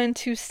moving on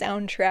to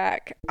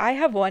soundtrack. I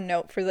have one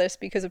note for this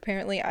because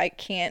apparently I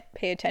can't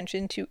pay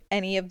attention to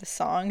any of the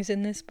songs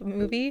in this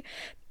movie.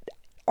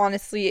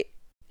 Honestly,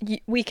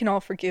 we can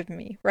all forgive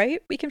me,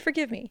 right? We can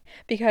forgive me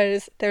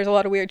because there's a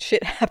lot of weird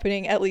shit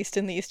happening, at least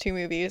in these two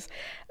movies.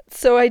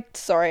 So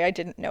sorry, I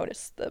didn't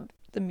notice the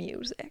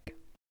music.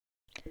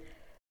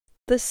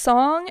 The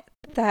song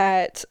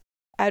that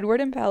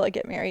Edward and Bella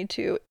get married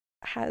to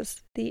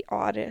has the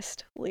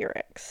oddest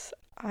lyrics.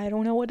 I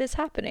don't know what is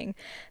happening.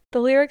 The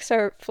lyrics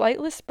are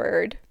flightless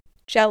bird,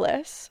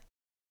 jealous,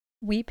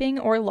 weeping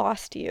or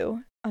lost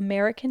you,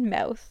 American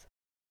mouth,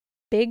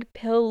 big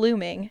pill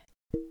looming,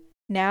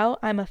 now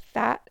I'm a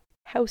fat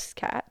house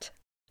cat.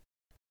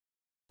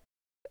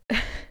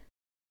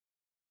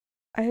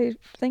 I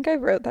think I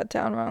wrote that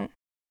down wrong.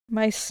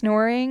 My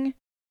snoring,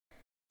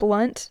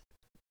 blunt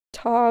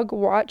tog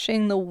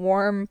watching the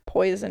warm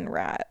poison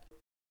rat.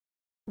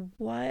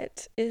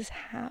 What is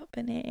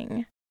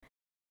happening?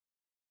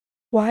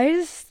 Why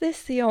is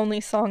this the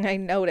only song I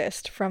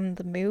noticed from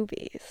the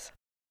movies?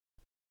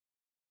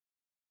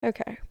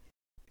 Okay.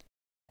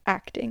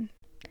 Acting.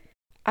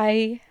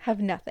 I have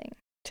nothing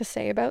to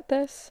say about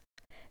this.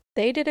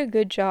 They did a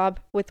good job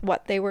with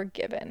what they were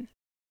given.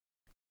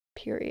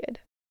 Period.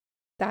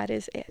 That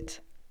is it.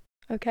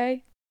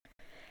 Okay?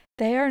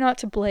 They are not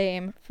to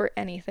blame for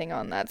anything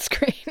on that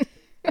screen.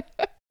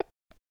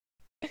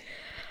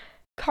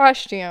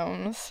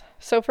 Costumes.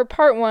 So for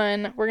part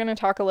 1, we're going to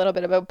talk a little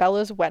bit about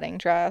Bella's wedding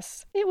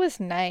dress. It was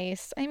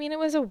nice. I mean, it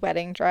was a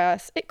wedding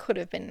dress. It could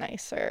have been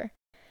nicer.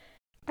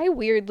 I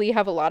weirdly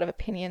have a lot of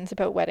opinions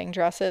about wedding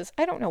dresses.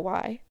 I don't know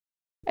why.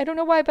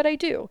 But I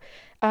do.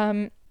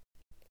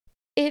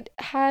 It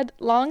had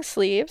long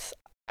sleeves.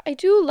 I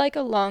do like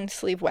a long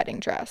sleeve wedding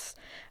dress.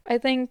 I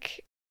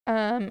think,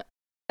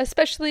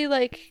 especially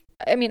I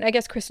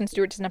guess Kristen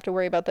Stewart doesn't have to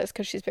worry about this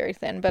because she's very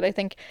thin, but I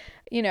think,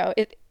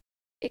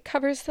 it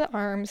covers the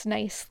arms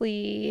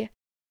nicely.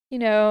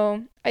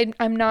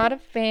 I'm not a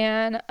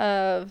fan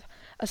of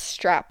a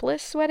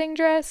strapless wedding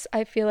dress.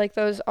 I feel like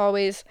those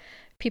always,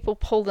 people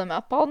pull them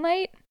up all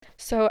night.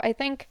 So I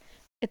think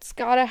it's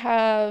gotta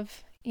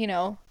have,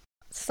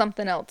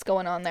 something else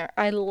going on there.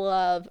 I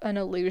love an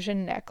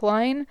illusion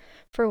neckline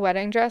for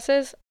wedding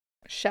dresses.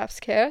 Chef's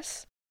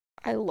kiss.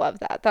 I love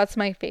that. That's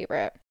my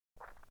favorite.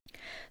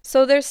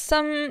 So there's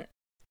some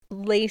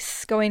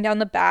lace going down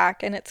the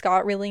back, and it's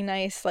got really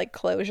nice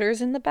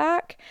closures in the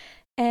back,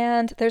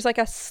 and there's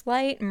a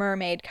slight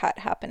mermaid cut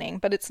happening,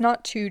 but it's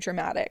not too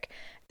dramatic.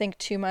 I think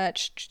too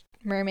much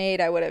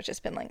mermaid, I would have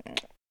just been like,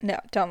 no,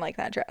 don't like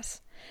that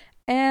dress.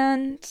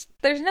 And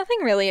there's nothing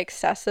really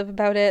excessive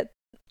about it.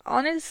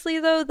 Honestly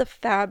though, the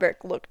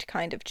fabric looked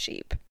kind of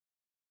cheap.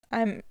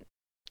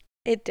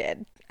 It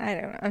did. I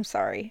don't know, I'm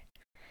sorry.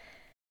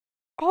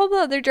 All the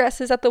other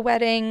dresses at the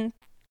wedding,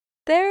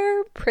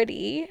 they're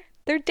pretty.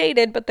 They're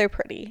dated, but they're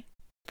pretty.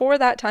 For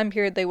that time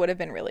period, they would have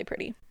been really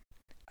pretty.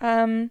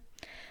 When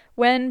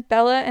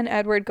Bella and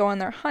Edward go on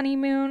their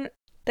honeymoon,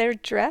 they're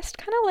dressed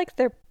kind of like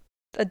they're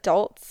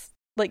adults,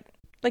 like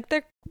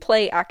they're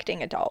play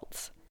acting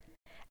adults.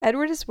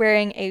 Edward is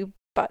wearing a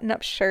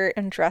button-up shirt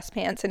and dress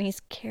pants, and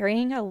he's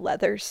carrying a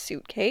leather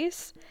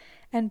suitcase.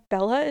 And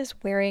Bella is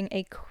wearing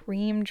a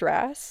cream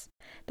dress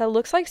that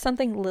looks like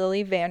something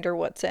Lily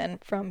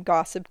Vanderwoodson from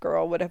Gossip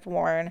Girl would have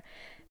worn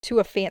to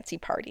a fancy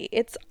party.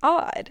 It's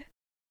odd.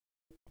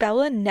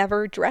 Bella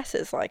never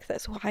dresses like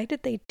this. Why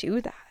did they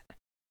do that?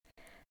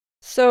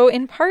 So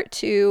in part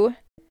 2,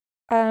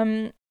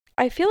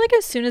 I feel like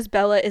as soon as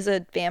Bella is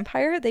a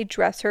vampire, they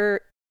dress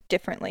her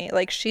differently.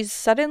 She's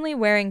suddenly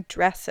wearing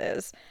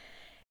dresses,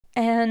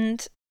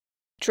 and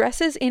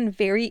dresses in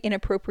very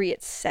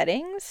inappropriate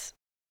settings.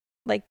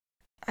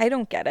 I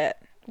don't get it.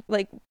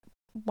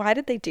 Why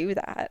did they do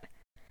that?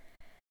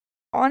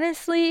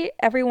 Honestly,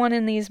 everyone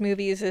in these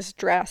movies is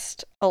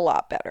dressed a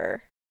lot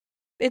better.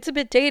 It's a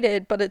bit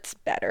dated, but it's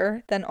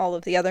better than all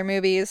of the other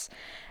movies.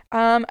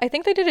 I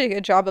think they did a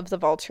good job of the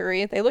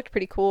Volturi. They looked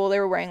pretty cool. They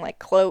were wearing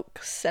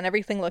cloaks, and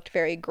everything looked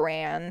very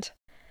grand.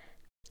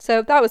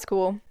 So that was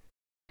cool.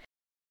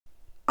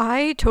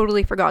 I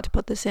totally forgot to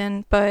put this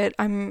in, but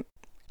I'm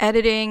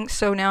editing,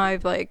 so now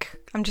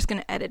I'm just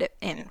gonna edit it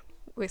in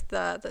with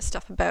the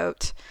stuff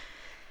about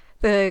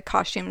the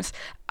costumes.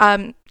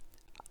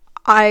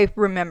 I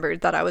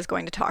remembered that I was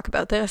going to talk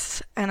about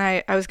this, and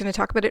I was going to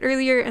talk about it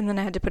earlier, and then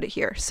I had to put it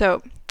here.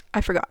 So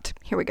I forgot.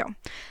 Here we go.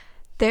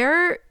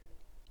 There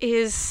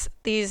is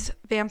these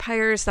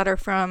vampires that are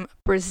from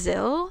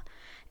Brazil,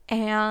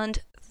 and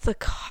the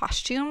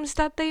costumes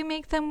that they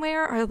make them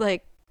wear are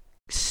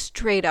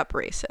straight up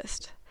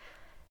racist.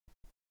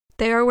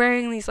 They are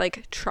wearing these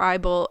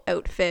tribal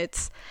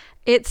outfits.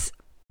 It's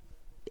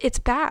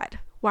bad.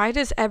 Why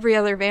does every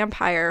other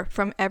vampire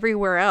from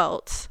everywhere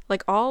else,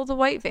 all the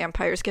white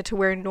vampires, get to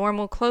wear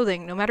normal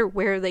clothing no matter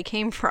where they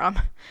came from?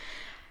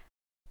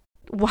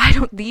 Why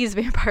don't these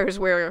vampires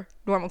wear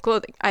normal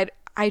clothing?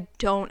 I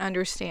don't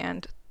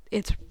understand.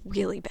 It's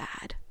really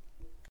bad.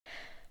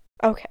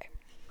 Okay.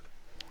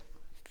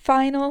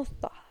 Final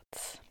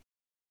thoughts.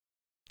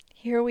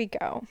 Here we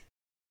go.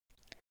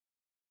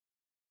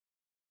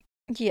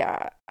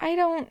 Yeah, I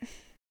don't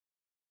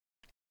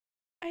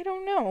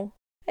know.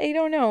 I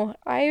don't know.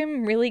 I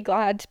am really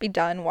glad to be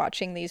done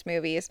watching these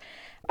movies.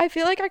 I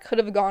feel like I could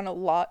have gone a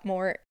lot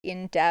more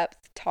in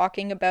depth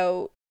talking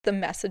about the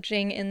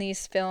messaging in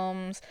these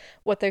films,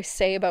 what they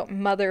say about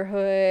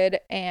motherhood,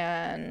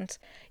 and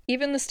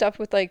even the stuff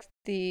with like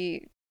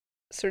the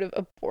sort of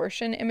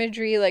abortion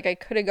imagery. Like I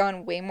could have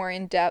gone way more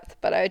in depth,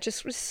 but I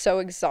just was so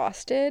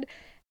exhausted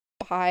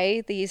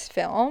by these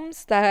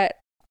films that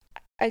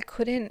I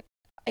couldn't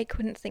I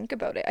couldn't think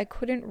about it. I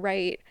couldn't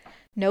write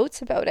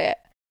notes about it.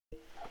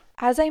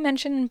 As I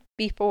mentioned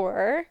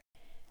before,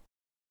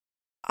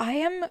 I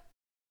am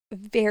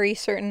very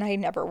certain I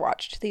never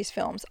watched these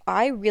films.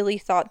 I really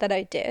thought that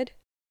I did.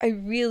 I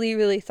really,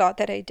 really thought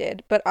that I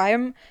did, but I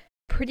am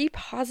pretty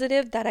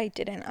positive that I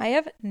didn't. I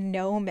have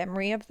no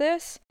memory of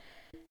this.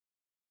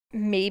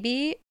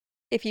 Maybe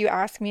if you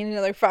ask me in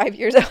another 5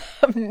 years, I'll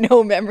have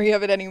no memory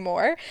of it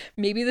anymore.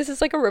 Maybe this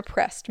is like a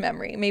repressed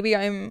memory.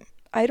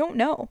 I don't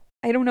know.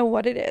 I don't know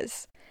what it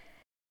is.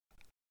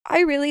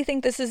 I really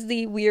think this is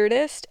the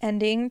weirdest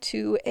ending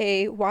to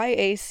a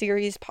YA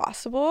series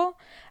possible.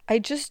 I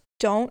just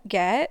don't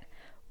get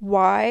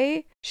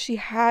why she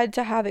had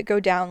to have it go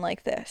down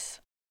like this.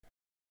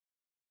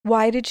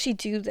 Why did she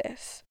do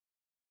this?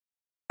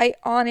 I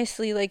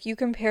honestly, like, you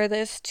compare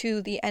this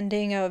to the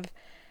ending of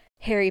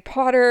Harry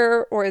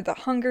Potter or the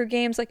Hunger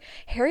Games. Like,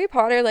 Harry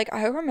Potter, like,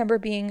 I remember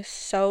being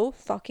so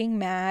fucking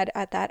mad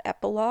at that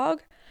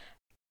epilogue.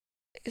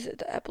 Is it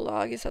the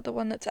epilogue? Is that the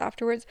one that's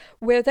afterwards?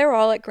 Where they're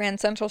all at Grand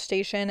Central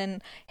Station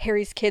and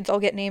Harry's kids all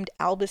get named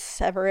Albus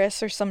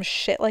Severus or some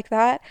shit like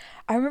that.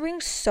 I remember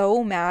being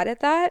so mad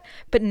at that.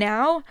 But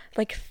now,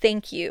 like,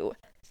 thank you.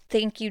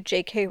 Thank you,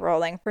 J.K.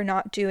 Rowling, for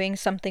not doing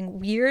something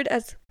weird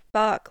as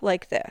fuck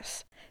like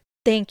this.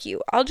 Thank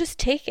you. I'll just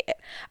take it.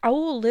 I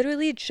will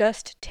literally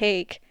just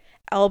take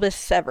Albus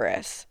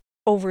Severus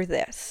over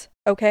this.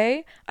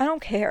 Okay? I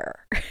don't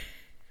care.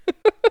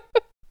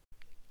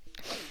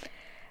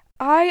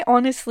 I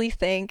honestly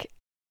think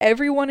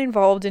everyone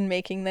involved in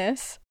making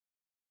this,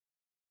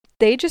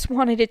 they just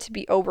wanted it to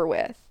be over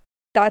with.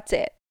 That's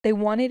it. They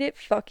wanted it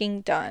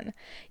fucking done.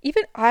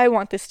 Even I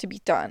want this to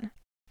be done.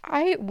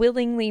 I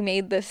willingly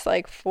made this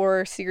like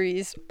 4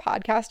 series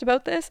podcast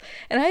about this,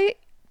 and I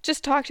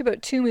just talked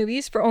about 2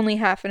 movies for only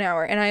half an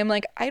hour, and I am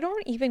like, I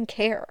don't even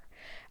care.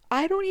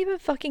 I don't even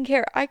fucking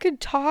care. I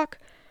could talk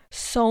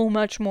so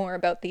much more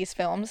about these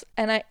films,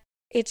 and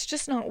it's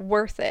just not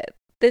worth it.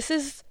 This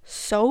is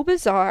so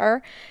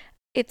bizarre.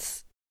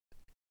 It's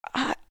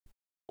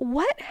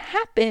what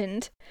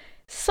happened?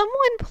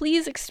 Someone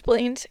please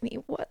explain to me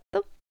what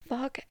the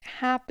fuck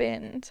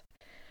happened.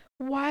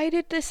 Why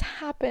did this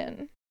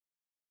happen?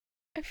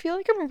 I feel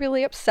like I'm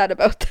really upset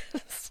about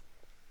this.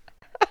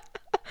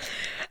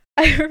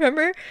 I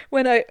remember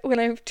when I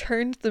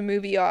turned the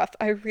movie off,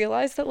 I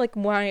realized that like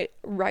my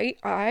right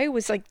eye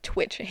was like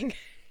twitching.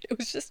 It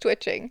was just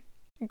twitching.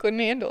 I couldn't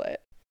handle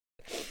it.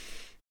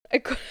 I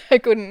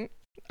couldn't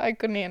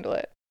handle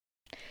it.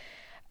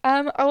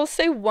 I will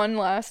say one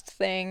last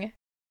thing.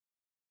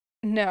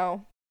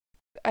 No,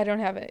 I don't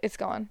have it. It's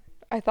gone.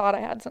 I thought I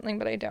had something,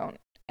 but I don't.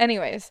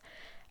 Anyways,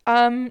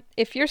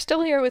 if you're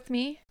still here with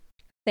me,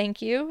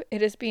 thank you.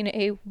 It has been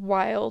a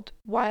wild,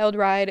 wild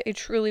ride, a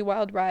truly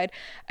wild ride.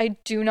 I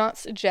do not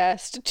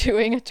suggest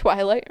doing a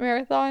Twilight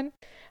marathon.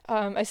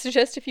 I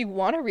suggest if you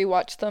want to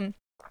rewatch them,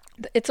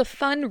 it's a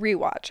fun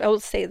rewatch. I will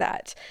say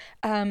that.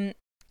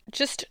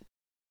 Just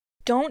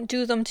don't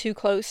do them too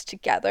close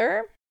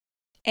together,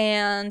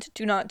 and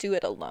do not do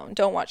it alone.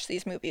 Don't watch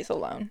these movies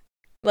alone.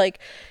 Like,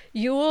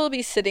 you will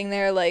be sitting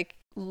there, like,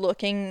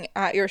 looking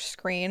at your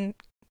screen,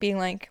 being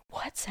like,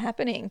 what's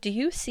happening? Do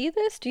you see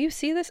this? Do you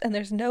see this? And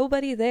there's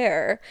nobody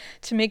there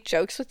to make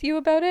jokes with you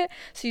about it.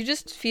 So you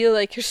just feel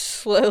like you're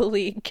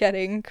slowly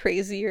getting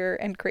crazier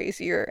and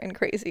crazier and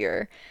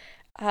crazier.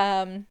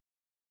 That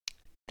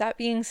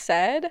being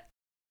said,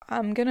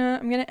 I'm gonna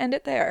end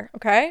it there,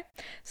 okay?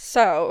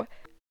 So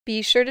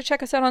be sure to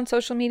check us out on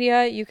social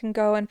media. You can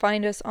go and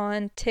find us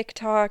on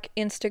TikTok,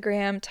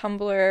 Instagram,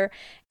 Tumblr,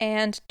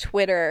 and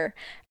Twitter.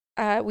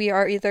 We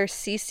are either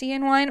CC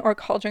and Wine or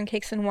Cauldron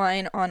Cakes and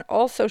Wine on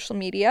all social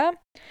media.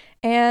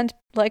 And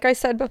like I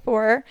said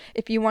before,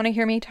 if you want to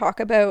hear me talk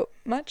about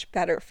much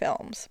better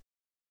films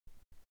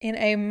in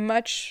a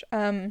much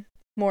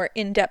more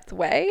in-depth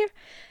way,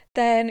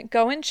 then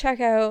go and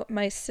check out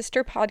my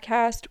sister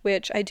podcast,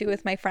 which I do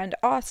with my friend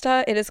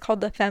Asta. It is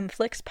called the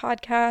Femflix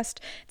podcast.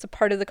 It's a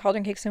part of the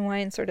Cauldron Cakes and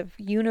Wine sort of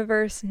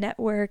universe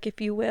network, if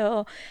you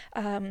will.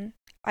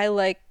 I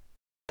like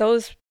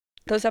those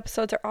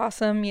episodes are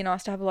awesome. Me and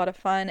Asta have a lot of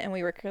fun, and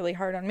we work really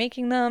hard on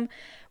making them.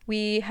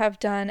 We have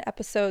done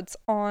episodes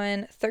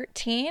on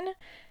 13,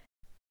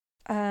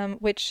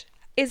 which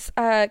is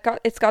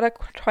it's got a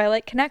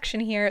Twilight connection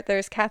here.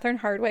 There's Catherine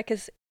Hardwicke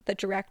is the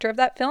director of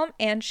that film,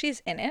 and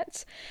she's in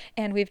it.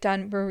 And we've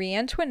done Marie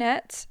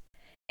Antoinette,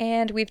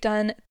 and we've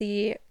done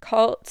the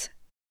cult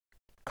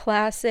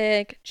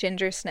classic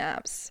Ginger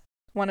Snaps,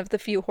 one of the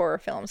few horror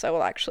films I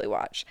will actually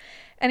watch.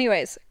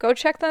 Anyways, go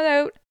check that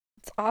out.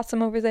 It's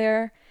awesome over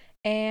there.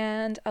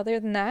 And other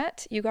than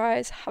that, you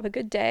guys have a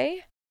good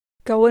day.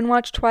 Go and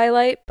watch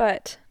Twilight,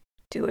 but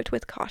do it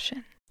with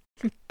caution.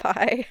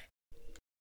 Bye.